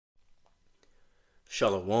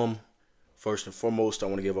Shalom. First and foremost, I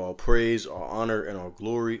want to give all praise, all honor, and all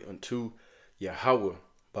glory unto Yahweh,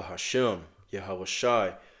 Bahashem, Yahweh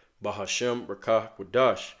Shai, Bahashem, Rakah,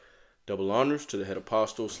 Wadash. Double honors to the head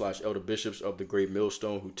apostles / elder bishops of the great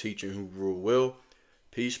millstone who teach and who rule well.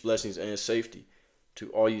 Peace, blessings, and safety to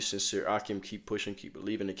all you sincere Akim. Keep pushing, keep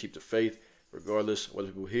believing, and keep the faith, regardless whether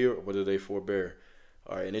people hear or whether they forbear.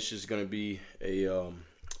 All right, and this is going to be a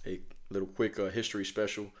little quick history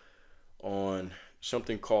special on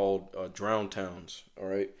something called Drowntowns. All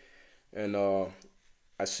right, and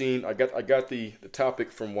I got the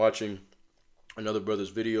topic from watching another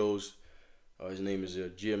brother's videos. His name is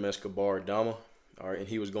GMS Kabar Dama. All right, and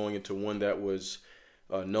he was going into one that was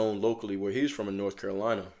known locally where he's from in North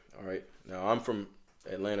Carolina. All right, now I'm from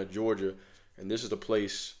Atlanta, Georgia, and this is the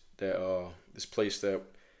place that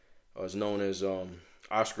is known as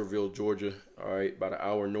Oscarville, Georgia. All right, about an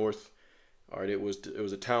hour north. All right, it was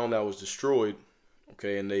a town that was destroyed.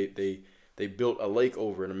 Okay, and they built a lake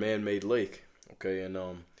over it, a man-made lake. Okay, and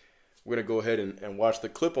we're gonna go ahead and watch the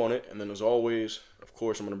clip on it, and then as always, of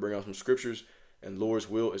course, I'm gonna bring out some scriptures. And Lord's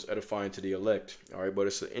will is edifying to the elect. All right, but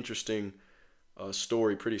it's an interesting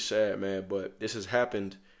story, pretty sad, man. But this has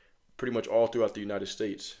happened pretty much all throughout the United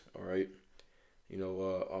States. All right, you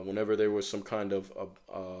know, whenever there was some kind of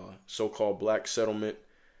so-called black settlement,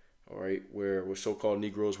 all right, where so-called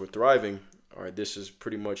Negroes were thriving, all right, this is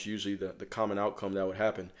pretty much usually the common outcome that would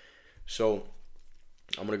happen. So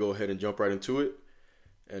I'm gonna go ahead and jump right into it,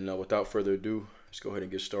 and without further ado, let's go ahead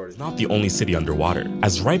and get started. It's not the only city underwater,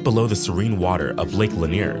 as right below the serene water of Lake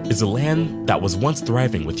Lanier is a land that was once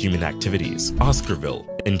thriving with human activities, Oscarville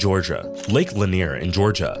in Georgia. Lake Lanier in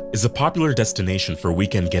Georgia is a popular destination for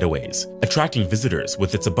weekend getaways, attracting visitors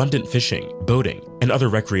with its abundant fishing, boating, and other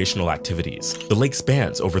recreational activities. The lake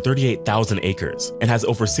spans over 38,000 acres and has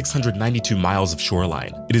over 692 miles of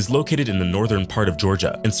shoreline. It is located in the northern part of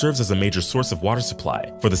Georgia and serves as a major source of water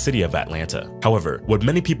supply for the city of Atlanta. However, what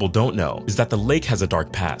many people don't know is that the lake has a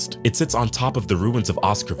dark past. It sits on top of the ruins of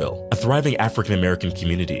Oscarville, a thriving African-American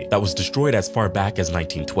community that was destroyed as far back as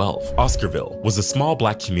 1912. Oscarville was a small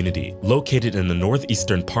black community located in the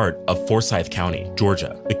northeastern part of Forsyth County,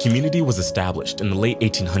 Georgia. The community was established in the late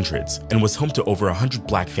 1800s and was home to over 100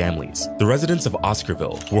 black families. The residents of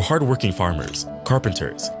Oscarville were hardworking farmers,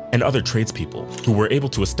 carpenters, and other tradespeople who were able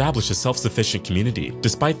to establish a self-sufficient community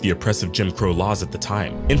despite the oppressive Jim Crow laws at the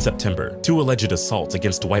time. In September, 2 alleged assaults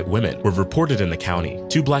against white women were reported in the county.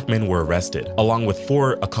 2 black men were arrested, along with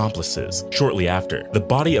 4 accomplices. Shortly after, the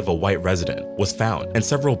body of a white resident was found, and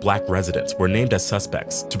several black residents were named as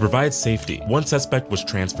suspects. To provide safety, 1 suspect was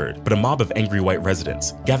transferred, but a mob of angry white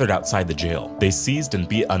residents gathered outside the jail. They seized and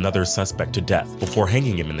beat another suspect to death before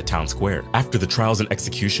hanging him in the town square. After the trials and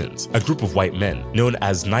executions, a group of white men, known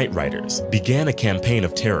as Night Riders, began a campaign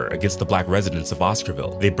of terror against the black residents of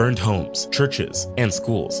Oscarville. They burned homes, churches, and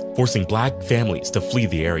schools, forcing black families to flee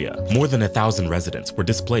the area. More than 1,000 residents were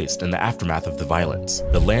displaced in the aftermath of the violence.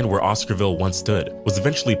 The land where Oscarville once stood was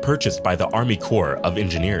eventually purchased by the Army Corps of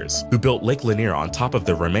Engineers, who built Lake Lanier on top of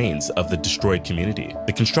the remains of the destroyed community.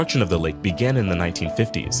 The construction of the lake began in the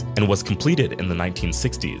 1950s and was completed in the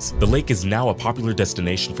 1960s. The lake is now a popular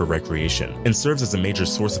destination for recreation and serves as a major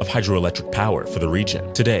source of hydroelectric power for the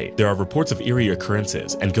region. Today, there are reports of eerie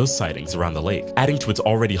occurrences and ghost sightings around the lake, adding to its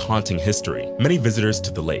already haunting history. Many visitors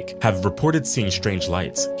to the lake have reported seeing strange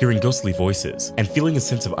lights, hearing ghostly voices, and feeling a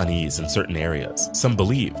sense of unease in certain areas. Some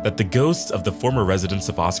believe that the ghosts of the former residents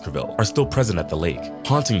of Oscarville are still present at the lake,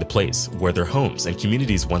 haunting the place where their homes and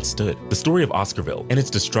communities once stood. The story of Oscarville and its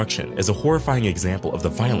destruction is a horrifying example of the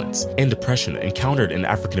violence and depression encountered in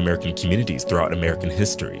African-American communities throughout American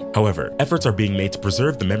history. However, efforts are being made to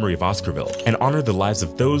preserve the memory of Oscarville and honor the lives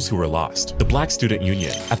of those who were lost. The Black Student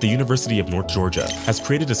Union at the University of North Georgia has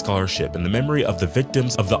created a scholarship in the memory of the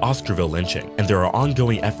victims of the Oscarville lynching, and there are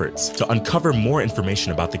ongoing efforts to uncover more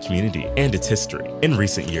information about the community and its history. In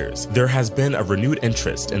recent years, there has been a renewed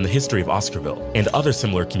interest in the history of Oscarville and other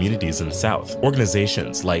similar communities in the South.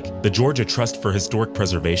 Organizations like the Georgia Trust for Historic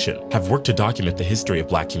Preservation have worked to document the history of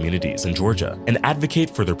black communities in Georgia and advocate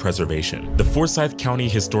for their preservation. The Forsyth County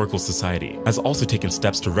Historical Society has also taken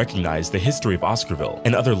steps to recognize the history of Oscarville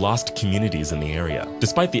and other lost communities in the area.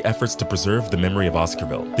 Despite the efforts to preserve the memory of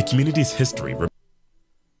Oscarville, the community's history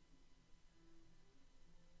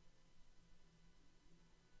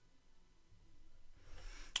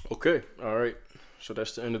Okay, all right. So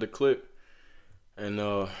that's the end of the clip, and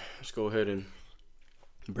let's go ahead and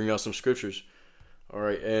bring out some scriptures. All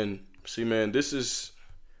right, and see, man, this is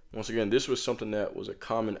once again, this was something that was a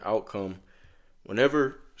common outcome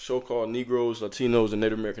whenever so-called Negroes, Latinos, and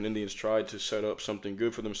Native American Indians tried to set up something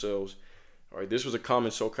good for themselves. All right, this was a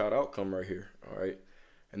common so-called outcome right here. All right,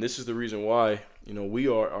 And this is the reason why, we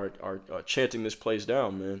are chanting this place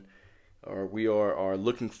down, man. We are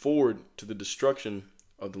looking forward to the destruction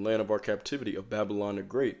of the land of our captivity, of Babylon the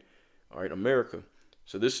Great. All right, America.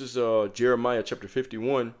 So this is Jeremiah chapter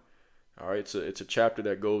 51. All right, it's a chapter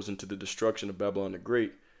that goes into the destruction of Babylon the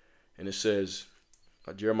Great. And it says,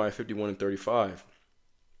 Jeremiah 51 and 35.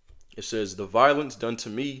 It says, the violence done to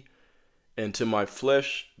me and to my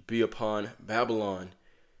flesh be upon Babylon,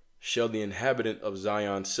 shall the inhabitant of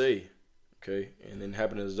Zion say. Okay, and the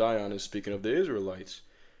inhabitant of Zion is speaking of the Israelites.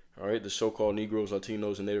 All right, the so-called Negroes,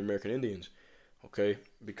 Latinos, and Native American Indians. Okay,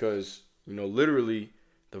 because, literally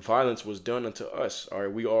the violence was done unto us. All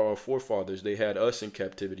right, we are our forefathers. They had us in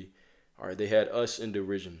captivity. All right, they had us in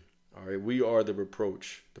derision. All right, we are the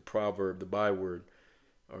reproach, the proverb, the byword.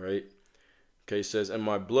 All right. Okay, it says, and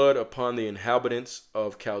my blood upon the inhabitants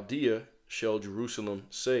of Chaldea shall Jerusalem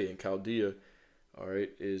say. And Chaldea, all right,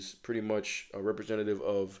 is pretty much a representative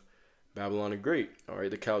of Babylon the Great. All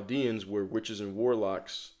right, the Chaldeans were witches and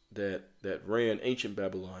warlocks that ran ancient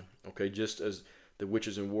Babylon. Okay, just as the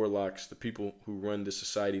witches and warlocks, the people who run this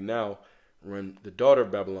society now, run the daughter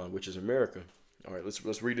of Babylon, which is America. All right,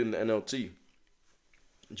 let's read it in the NLT.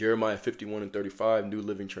 Jeremiah 51 and 35, New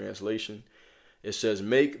Living Translation. It says,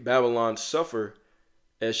 make Babylon suffer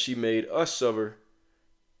as she made us suffer,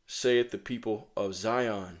 saith the people of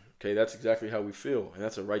Zion. Okay, that's exactly how we feel, and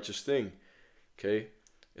that's a righteous thing. Okay,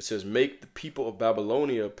 it says, make the people of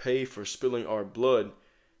Babylonia pay for spilling our blood,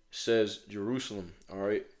 says Jerusalem. All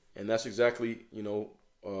right, and that's exactly,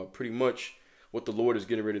 pretty much what the Lord is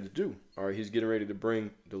getting ready to do. All right, he's getting ready to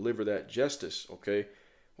deliver that justice. Okay,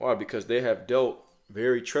 why? Because they have dealt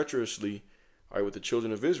very treacherously, all right, with the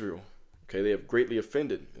children of Israel. Okay, they have greatly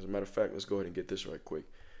offended. As a matter of fact, let's go ahead and get this right quick.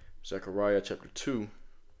 Zechariah chapter 2.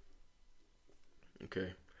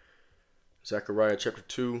 Okay. Zechariah chapter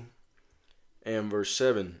 2 and verse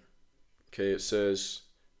 7. Okay, it says,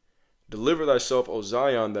 deliver thyself, O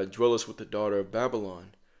Zion, that dwellest with the daughter of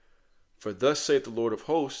Babylon. For thus saith the Lord of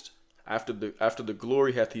hosts, after the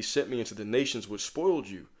glory hath he sent me into the nations which spoiled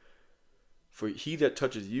you. For he that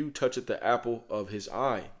toucheth you toucheth the apple of his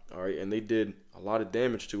eye. All right, and they did a lot of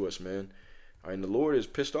damage to us, man. All right, and the Lord is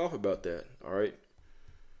pissed off about that. All right,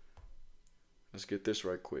 let's get this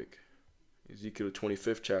right quick. Ezekiel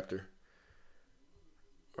 25th chapter.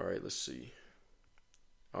 All right, let's see.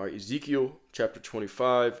 All right, Ezekiel chapter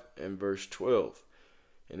 25 and verse 12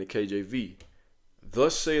 in the KJV.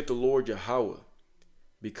 Thus saith the Lord Yahweh,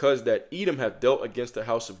 because that Edom hath dealt against the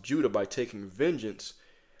house of Judah by taking vengeance,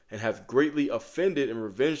 and hath greatly offended and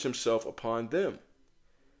revenged himself upon them.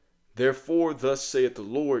 Therefore, thus saith the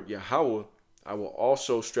Lord Yahweh, I will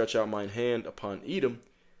also stretch out mine hand upon Edom,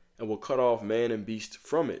 and will cut off man and beast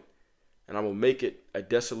from it, and I will make it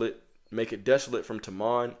desolate from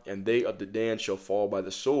Teman, and they of the Dan shall fall by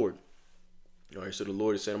the sword. All right, so the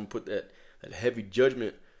Lord is saying, I'm going to put that heavy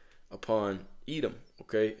judgment upon Edom.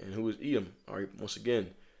 Okay, and who is Edom? All right, once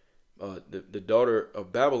again, the daughter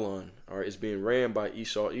of Babylon, all right, is being ran by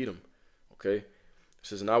Esau, Edom. Okay, it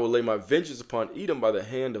says, and I will lay my vengeance upon Edom by the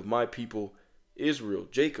hand of my people Israel,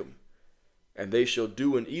 Jacob, and they shall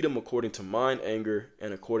do in Edom according to mine anger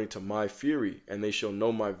and according to my fury, and they shall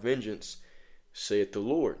know my vengeance, saith the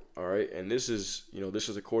Lord. All right, and this is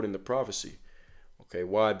according to prophecy. Okay,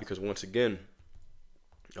 why? Because once again,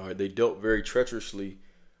 all right, they dealt very treacherously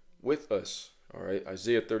with us. All right,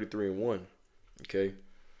 Isaiah 33 and 1. Okay.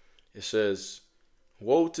 It says,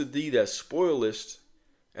 woe to thee that spoilest,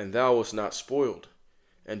 and thou wast not spoiled,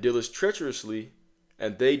 and dealest treacherously,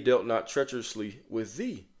 and they dealt not treacherously with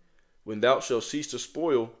thee. When thou shalt cease to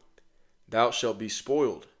spoil, thou shalt be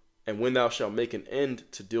spoiled. And when thou shalt make an end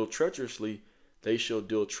to deal treacherously, they shall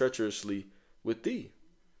deal treacherously with thee.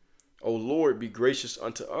 O Lord, be gracious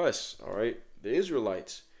unto us. All right, the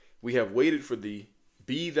Israelites, we have waited for thee.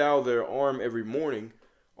 Be thou their arm every morning,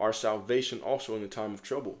 our salvation also in the time of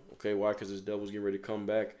trouble. Okay, why? Because this devil's getting ready to come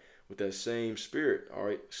back with that same spirit. All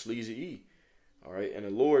right, sleazy E. All right, and the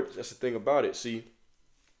Lord, that's the thing about it. See,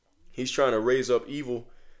 he's trying to raise up evil,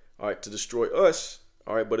 all right, to destroy us.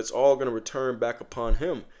 All right, but it's all going to return back upon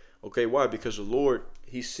him. Okay, why? Because the Lord,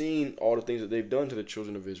 he's seen all the things that they've done to the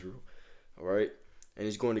children of Israel. All right, and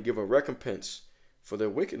he's going to give a recompense for their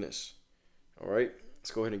wickedness. All right,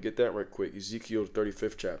 let's go ahead and get that right quick. Ezekiel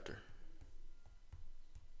 35th chapter.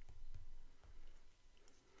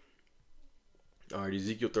 All right,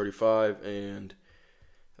 Ezekiel 35 and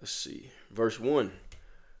let's see, verse 1.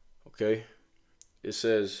 Okay, it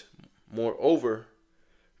says, moreover,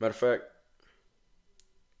 matter of fact,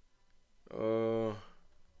 I'm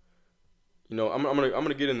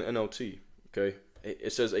gonna get in the NLT. Okay,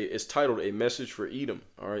 it says it's titled "A Message for Edom."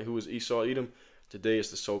 All right, who is Esau, Edom? Today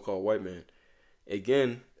it's the so-called white man.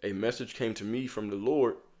 Again, a message came to me from the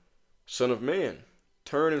Lord, Son of man,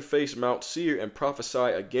 turn and face Mount Seir and prophesy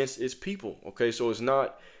against its people. Okay, so it's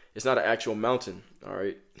not an actual mountain. All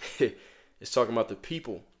right, it's talking about the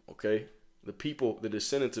people. Okay, the people, the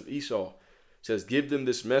descendants of Esau. It says, give them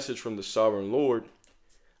this message from the sovereign Lord.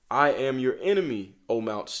 I am your enemy, O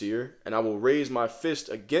Mount Seir, and I will raise my fist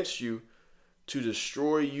against you to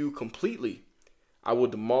destroy you completely. I will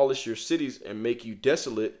demolish your cities and make you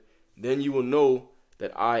desolate. Then you will know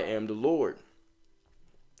that I am the Lord.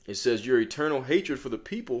 It says, your eternal hatred for the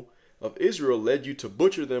people of Israel led you to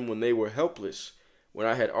butcher them when they were helpless, when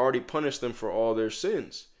I had already punished them for all their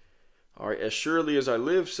sins. All right, as surely as I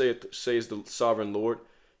live, says the sovereign Lord,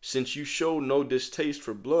 since you show no distaste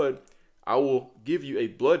for blood, I will give you a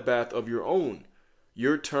bloodbath of your own.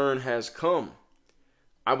 Your turn has come.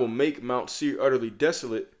 I will make Mount Seir utterly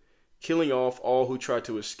desolate, killing off all who try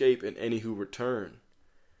to escape and any who return.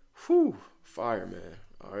 Whew, fire, man.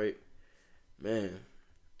 All right, man.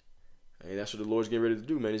 Hey, that's what the Lord's getting ready to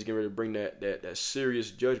do, man. He's getting ready to bring that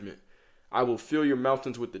serious judgment. I will fill your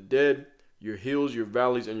mountains with the dead. Your hills, your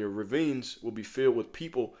valleys, and your ravines will be filled with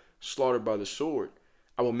people slaughtered by the sword.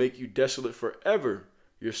 I will make you desolate forever.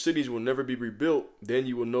 Your cities will never be rebuilt. Then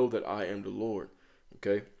you will know that I am the Lord.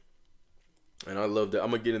 Okay? And I love that. I'm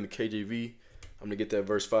going to get in the KJV. I'm going to get that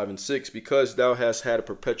verse 5 and 6. Because thou hast had a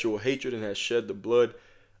perpetual hatred and hast shed the blood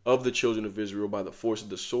of the children of Israel by the force of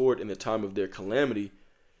the sword in the time of their calamity,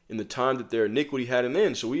 in the time that their iniquity had an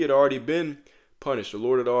end. So we had already been punished. The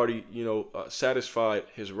Lord had already, satisfied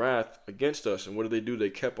his wrath against us. And what did they do? They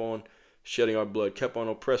kept on shedding our blood, kept on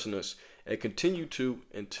oppressing us, and continue to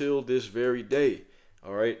until this very day.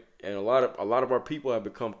 All right. And a lot of our people have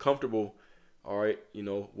become comfortable. All right.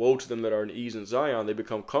 Woe to them that are in ease in Zion. They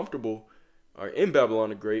become comfortable in Babylon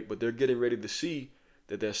the Great, but they're getting ready to see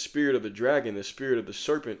that spirit of the dragon, the spirit of the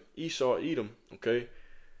serpent, Esau, Edom, okay,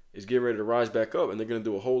 is getting ready to rise back up, and they're going to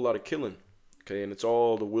do a whole lot of killing. Okay, and it's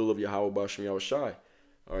all the will of Yahweh Bashem Yahweh Shai.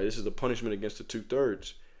 All right, this is the punishment against the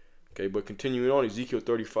 2/3. Okay, but continuing on, Ezekiel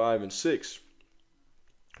 35 and 6.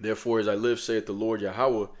 Therefore, as I live, saith the Lord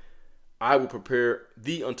Yahweh, I will prepare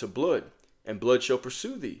thee unto blood, and blood shall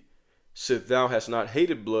pursue thee. Sith thou hast not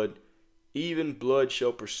hated blood, even blood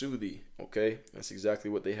shall pursue thee. Okay, that's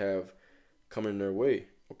exactly what they have coming their way.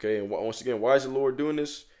 Okay, and once again, why is the Lord doing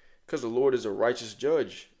this? Because the Lord is a righteous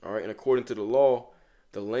judge. All right, and according to the law,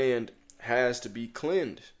 the land has to be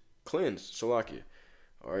cleansed. Salakia.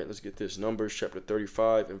 All right, let's get this. Numbers chapter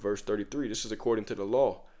 35 and verse 33. This is according to the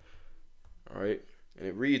law. All right, and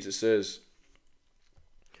it reads, it says,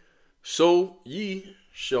 so ye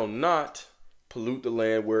shall not pollute the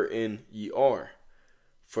land wherein ye are,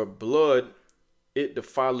 for blood it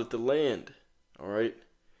defileth the land. All right.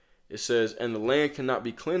 It says, and the land cannot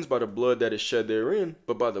be cleansed by the blood that is shed therein,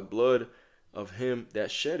 but by the blood of him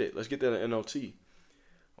that shed it. Let's get that in NLT.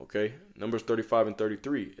 Okay, Numbers 35 and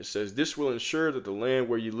 33. It says, this will ensure that the land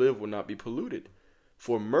where you live will not be polluted.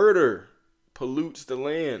 For murder pollutes the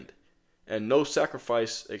land, and no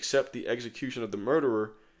sacrifice except the execution of the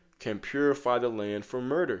murderer can purify the land from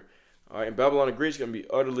murder. All right, and Babylon the Great is going to be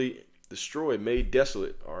utterly destroyed, made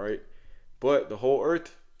desolate. All right, but the whole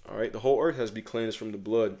earth, all right, the whole earth has to be cleansed from the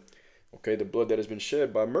blood. Okay, the blood that has been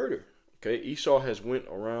shed by murder. Okay, Esau has went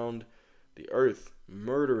around the earth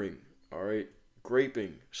murdering, all right,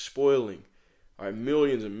 raping, spoiling, all right,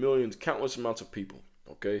 millions and millions, countless amounts of people.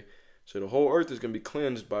 Okay, so the whole earth is going to be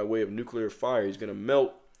cleansed by way of nuclear fire. He's going to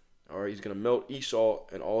melt, all right, he's going to melt Esau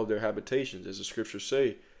and all of their habitations, as the scriptures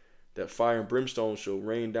say, that fire and brimstone shall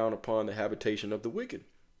rain down upon the habitation of the wicked.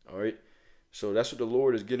 All right, so that's what the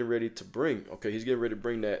Lord is getting ready to bring. Okay, he's getting ready to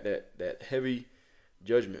bring that heavy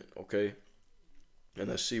judgment. Okay, and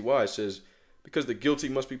let's see why. It says, because the guilty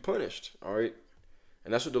must be punished. All right,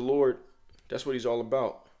 and that's what the Lord, that's what he's all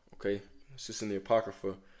about. Okay, it's just in the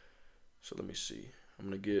Apocrypha. So let me see. I'm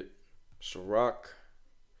gonna get Sirach.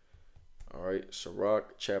 All right,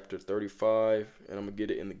 Sirach chapter 35, and I'm gonna get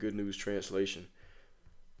it in the Good News translation.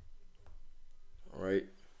 All right,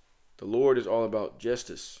 the Lord is all about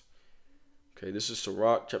justice. Okay, this is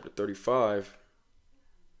Sirach chapter 35.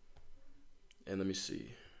 And let me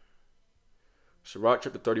see. Sirach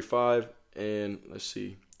chapter 35, and let's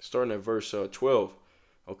see, starting at verse 12.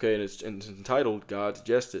 Okay, and it's entitled God's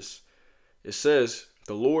Justice. It says,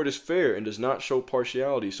 the Lord is fair and does not show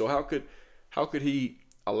partiality. So how could he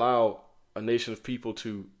allow a nation of people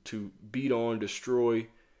to beat on, destroy,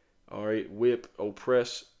 all right, whip,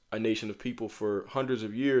 oppress a nation of people for hundreds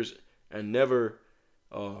of years and never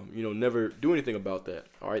never do anything about that?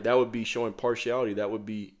 All right, that would be showing partiality. That would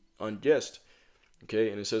be unjust. Okay,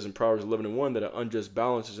 and it says in Proverbs 11:1 that an unjust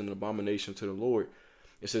balance is an abomination to the Lord.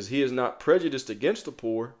 It says he is not prejudiced against the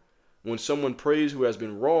poor. When someone prays who has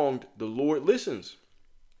been wronged, the Lord listens.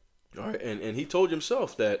 All right, and he told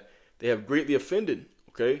himself that they have greatly offended.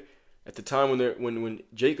 Okay, at the time when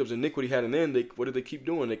Jacob's iniquity had an end, what did they keep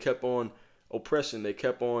doing? They kept on oppressing. They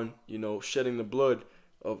kept on, shedding the blood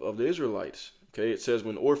of the Israelites. Okay, it says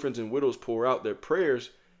when orphans and widows pour out their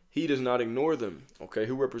prayers, he does not ignore them. Okay,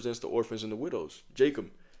 who represents the orphans and the widows? Jacob.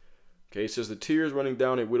 Okay, it says the tears running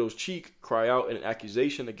down a widow's cheek cry out in an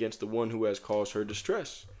accusation against the one who has caused her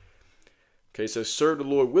distress. Okay, it says serve the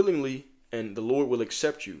Lord willingly, and the Lord will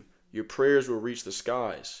accept you. Your prayers will reach the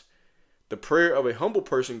skies. The prayer of a humble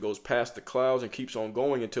person goes past the clouds and keeps on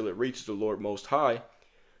going until it reaches the Lord Most High,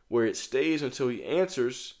 where it stays until he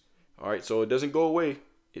answers. All right, so it doesn't go away.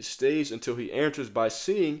 It stays until he answers by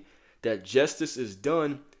seeing that justice is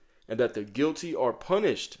done and that the guilty are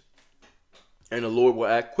punished. And the Lord will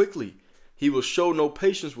act quickly. He will show no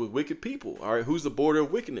patience with wicked people. All right, who's the border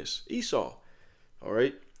of wickedness? Esau. All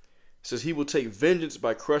right, it says he will take vengeance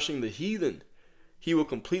by crushing the heathen. He will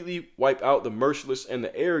completely wipe out the merciless and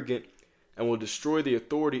the arrogant and will destroy the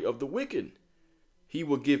authority of the wicked. He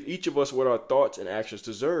will give each of us what our thoughts and actions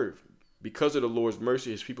deserve. Because of the Lord's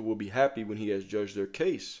mercy, his people will be happy when he has judged their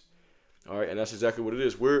case. All right, and that's exactly what it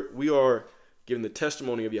is. We are giving the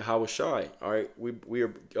testimony of Yahweh Shai. All right, we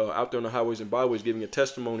are out there on the highways and byways giving a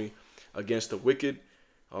testimony against the wicked.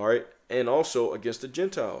 All right, and also against the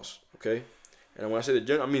Gentiles. Okay, and when I say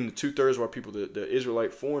I mean the 2/3 of our people, the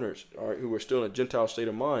Israelite foreigners. All right, who are still in a Gentile state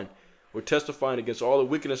of mind. We're testifying against all the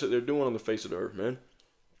wickedness that they're doing on the face of the earth, man.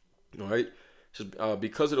 All right.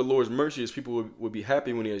 Because of the Lord's mercy, his people will be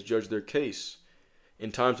happy when he has judged their case.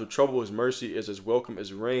 In times of trouble, his mercy is as welcome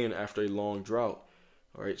as rain after a long drought.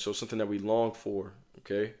 All right, so something that we long for.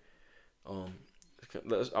 Okay,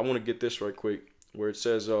 I want to get this right quick, where it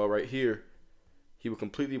says right here, he will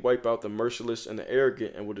completely wipe out the merciless and the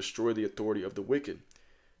arrogant and will destroy the authority of the wicked.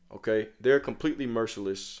 Okay, they're completely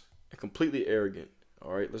merciless and completely arrogant.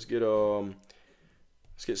 All right, let's get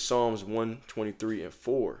Psalms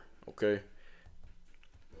 123:4. Okay.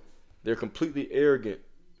 They're completely arrogant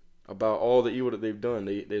about all the evil that they've done.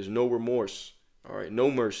 There's no remorse. All right, no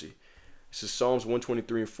mercy. This is Psalms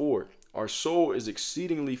 123:4. Our soul is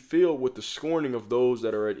exceedingly filled with the scorning of those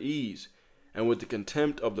that are at ease and with the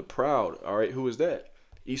contempt of the proud. All right, who is that?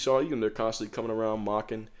 Esau, Edom. They're constantly coming around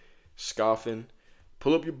mocking, scoffing.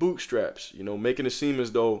 Pull up your bootstraps, making it seem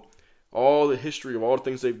as though all the history of all the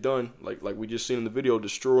things they've done, like we just seen in the video,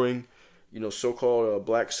 destroying, so-called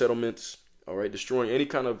black settlements. All right, destroying any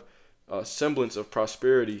kind of semblance of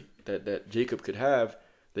prosperity that Jacob could have.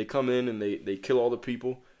 They come in and they kill all the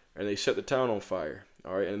people and they set the town on fire.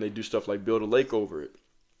 All right, and they do stuff like build a lake over it.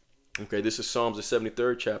 Okay, this is Psalms the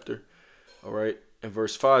 73rd chapter. All right, in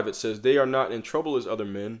verse 5 it says, they are not in trouble as other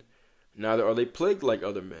men, neither are they plagued like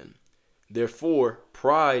other men. Therefore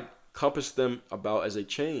pride compasseth them about as a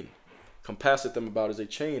chain,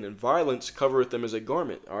 and violence covereth them as a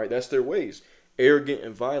garment. All right, that's their ways, arrogant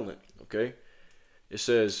and violent. Okay, it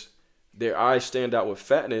says their eyes stand out with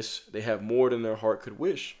fatness. They have more than their heart could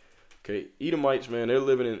wish. Okay, Edomites, man, they're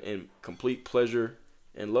living in complete pleasure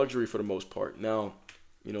and luxury for the most part. Now,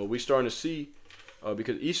 we starting to see,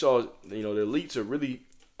 because Esau, the elites are really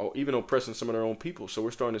even oppressing some of their own people. So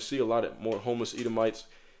we're starting to see a lot of more homeless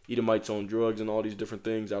Edomites on drugs and all these different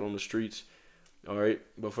things out on the streets. All right,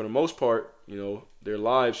 but for the most part, their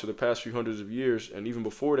lives for the past few hundreds of years and even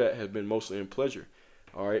before that have been mostly in pleasure.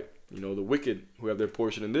 All right, the wicked who have their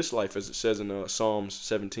portion in this life, as it says in Psalms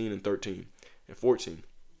 17 and 13 and 14.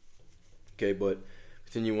 Okay, but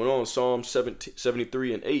continuing on, Psalm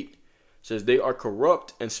 73 and 8 says they are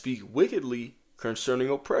corrupt and speak wickedly concerning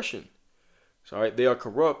oppression. So, all right, they are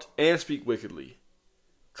corrupt and speak wickedly.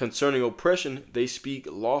 Concerning oppression, they speak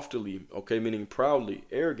loftily, okay, meaning proudly,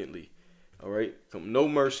 arrogantly. All right, no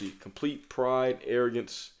mercy, complete pride,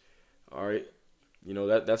 arrogance. All right,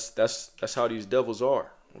 that's how these devils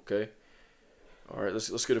are. Okay. All right,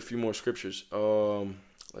 let's get a few more scriptures.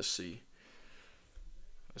 Let's see.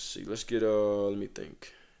 Let's get let me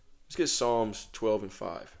think. Let's get Psalms 12 and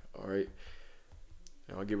 5. All right.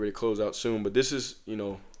 And I'll get ready to close out soon, but this is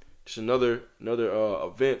just another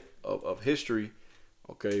event of history.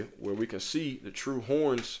 Okay, where we can see the true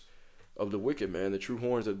horns of the wicked, man, the true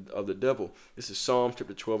horns of the devil. This is Psalm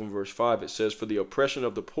chapter 12 and verse 5. It says, for the oppression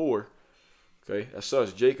of the poor, okay, that's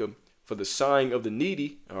us, Jacob, for the sighing of the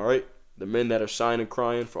needy, all right, the men that are sighing and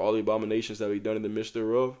crying for all the abominations that we've done in the midst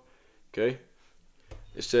thereof, okay.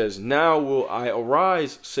 It says, now will I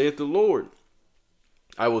arise, saith the Lord.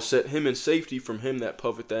 I will set him in safety from him that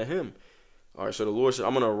puffeth at him. All right, so the Lord said,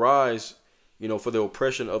 I'm going to arise, for the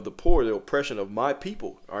oppression of the poor, the oppression of my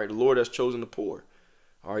people. All right, the Lord has chosen the poor.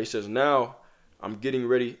 All right, he says, now I'm getting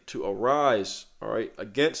ready to arise, all right,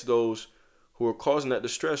 against those who are causing that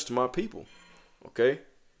distress to my people. Okay,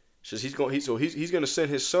 says he's going to send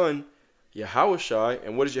his son Yahushai,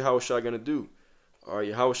 and what is Yahushai going to do? All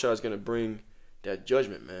right, Yahushai is going to bring that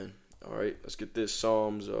judgment, man. All right, let's get this.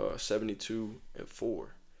 Psalms 72:4,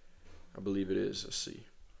 I believe it is. Let's see.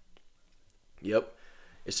 Yep,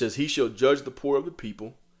 it says he shall judge the poor of the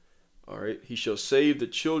people. All right, he shall save the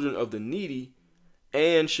children of the needy,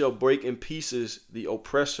 and shall break in pieces the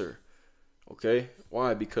oppressor. Okay,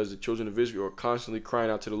 why? Because the children of Israel are constantly crying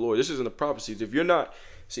out to the Lord. This isn't the prophecies. If you're not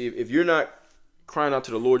crying out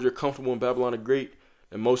to the Lord, you're comfortable in Babylon the Great,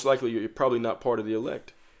 then most likely you're probably not part of the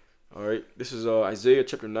elect. All right, this is Isaiah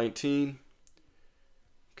chapter 19.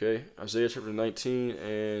 Okay, Isaiah chapter 19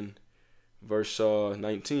 and verse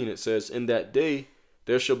 19. It says, in that day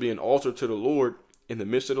there shall be an altar to the Lord in the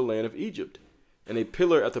midst of the land of Egypt, and a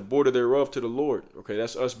pillar at the border thereof to the Lord. Okay,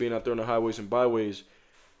 that's us being out there on the highways and byways.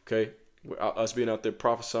 Okay, us being out there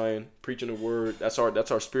prophesying, preaching the word. That's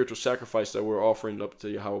our spiritual sacrifice that we're offering up to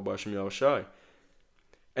Yahweh B'Shem Yahushai.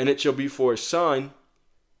 And it shall be for a sign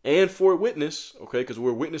and for a witness. Okay, because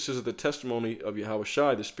we're witnesses of the testimony of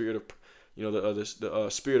Yahushai, the spirit of, the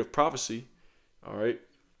spirit of prophecy. All right.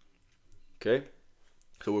 Okay,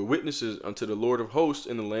 so we're witnesses unto the Lord of hosts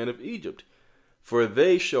in the land of Egypt. For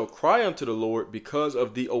they shall cry unto the Lord because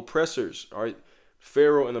of the oppressors. All right,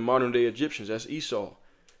 Pharaoh and the modern day Egyptians, that's Esau.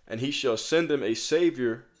 And he shall send them a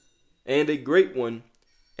savior and a great one,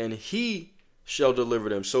 and he shall deliver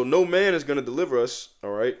them. So no man is going to deliver us. All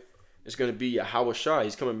right, it's going to be Yahushai.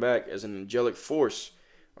 He's coming back as an angelic force,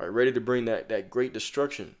 all right, ready to bring that great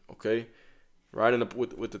destruction. Okay, riding up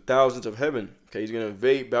with the thousands of heaven. Okay, he's going to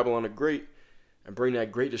invade Babylon the Great and bring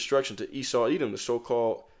that great destruction to Esau, Edom, the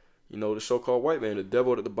so-called white man, the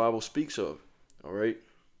devil that the Bible speaks of. All right,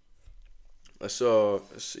 let's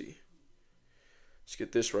see. Let's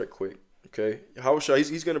get this right quick. Okay, Yahushua,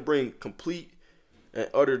 he's going to bring complete and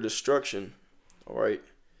utter destruction, all right,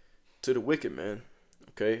 to the wicked, man.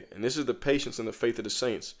 Okay, and this is the patience and the faith of the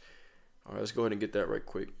saints. All right, let's go ahead and get that right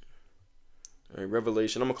quick. All right,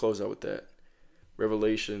 Revelation. I'm gonna close out with that.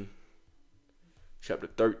 Revelation chapter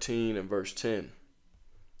 13 and verse 10.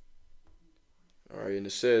 All right, and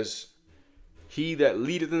it says, he that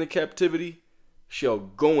leadeth into captivity shall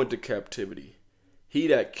go into captivity. He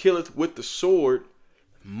that killeth with the sword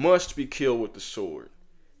must be killed with the sword.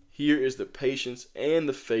 Here is the patience and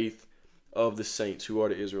the faith of the saints, who are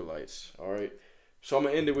the Israelites. All right, so I'm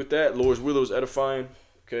gonna end it with that. Lord's will is edifying.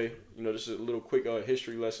 Okay, this is a little quick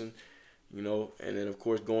history lesson. And then of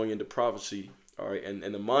course going into prophecy. All right, and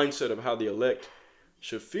the mindset of how the elect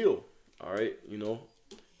should feel. All right,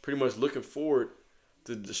 pretty much looking forward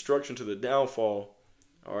to the destruction, to the downfall,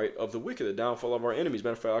 all right, of the wicked, the downfall of our enemies.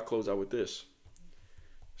 Matter of fact, I'll close out with this.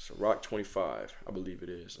 Sirach 25, I believe it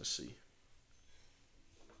is. Let's see.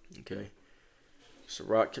 Okay.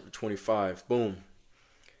 Sirach chapter 25. Boom.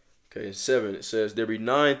 Okay, in 7, it says, there be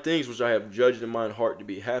 9 things which I have judged in mine heart to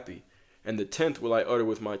be happy, and the 10th will I utter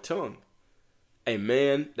with my tongue. A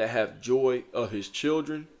man that hath joy of his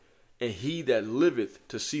children, and he that liveth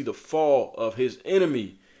to see the fall of his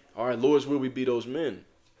enemy. All right, Lord's will we be those men.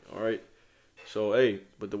 All right. So, hey,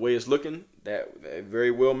 but the way it's looking, that very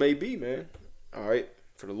well may be, man. All right.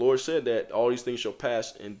 For the Lord said that all these things shall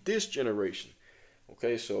pass in this generation.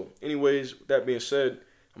 Okay, so anyways, with that being said,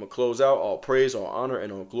 I'm going to close out. All praise, all honor,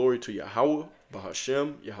 and all glory to Yahweh,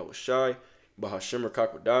 B'Hashem, Yahushai, B'Hashem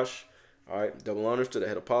Rakakwadash. All right, double honors to the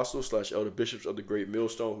head apostles / elder bishops of the great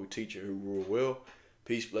millstone who teach and who rule well.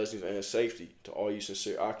 Peace, blessings, and safety to all you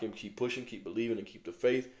sincere Akim. Keep pushing, keep believing, and keep the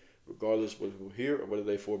faith, regardless whether people hear or whether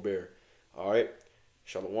they forbear. All right,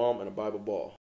 Shalom and a Bible ball.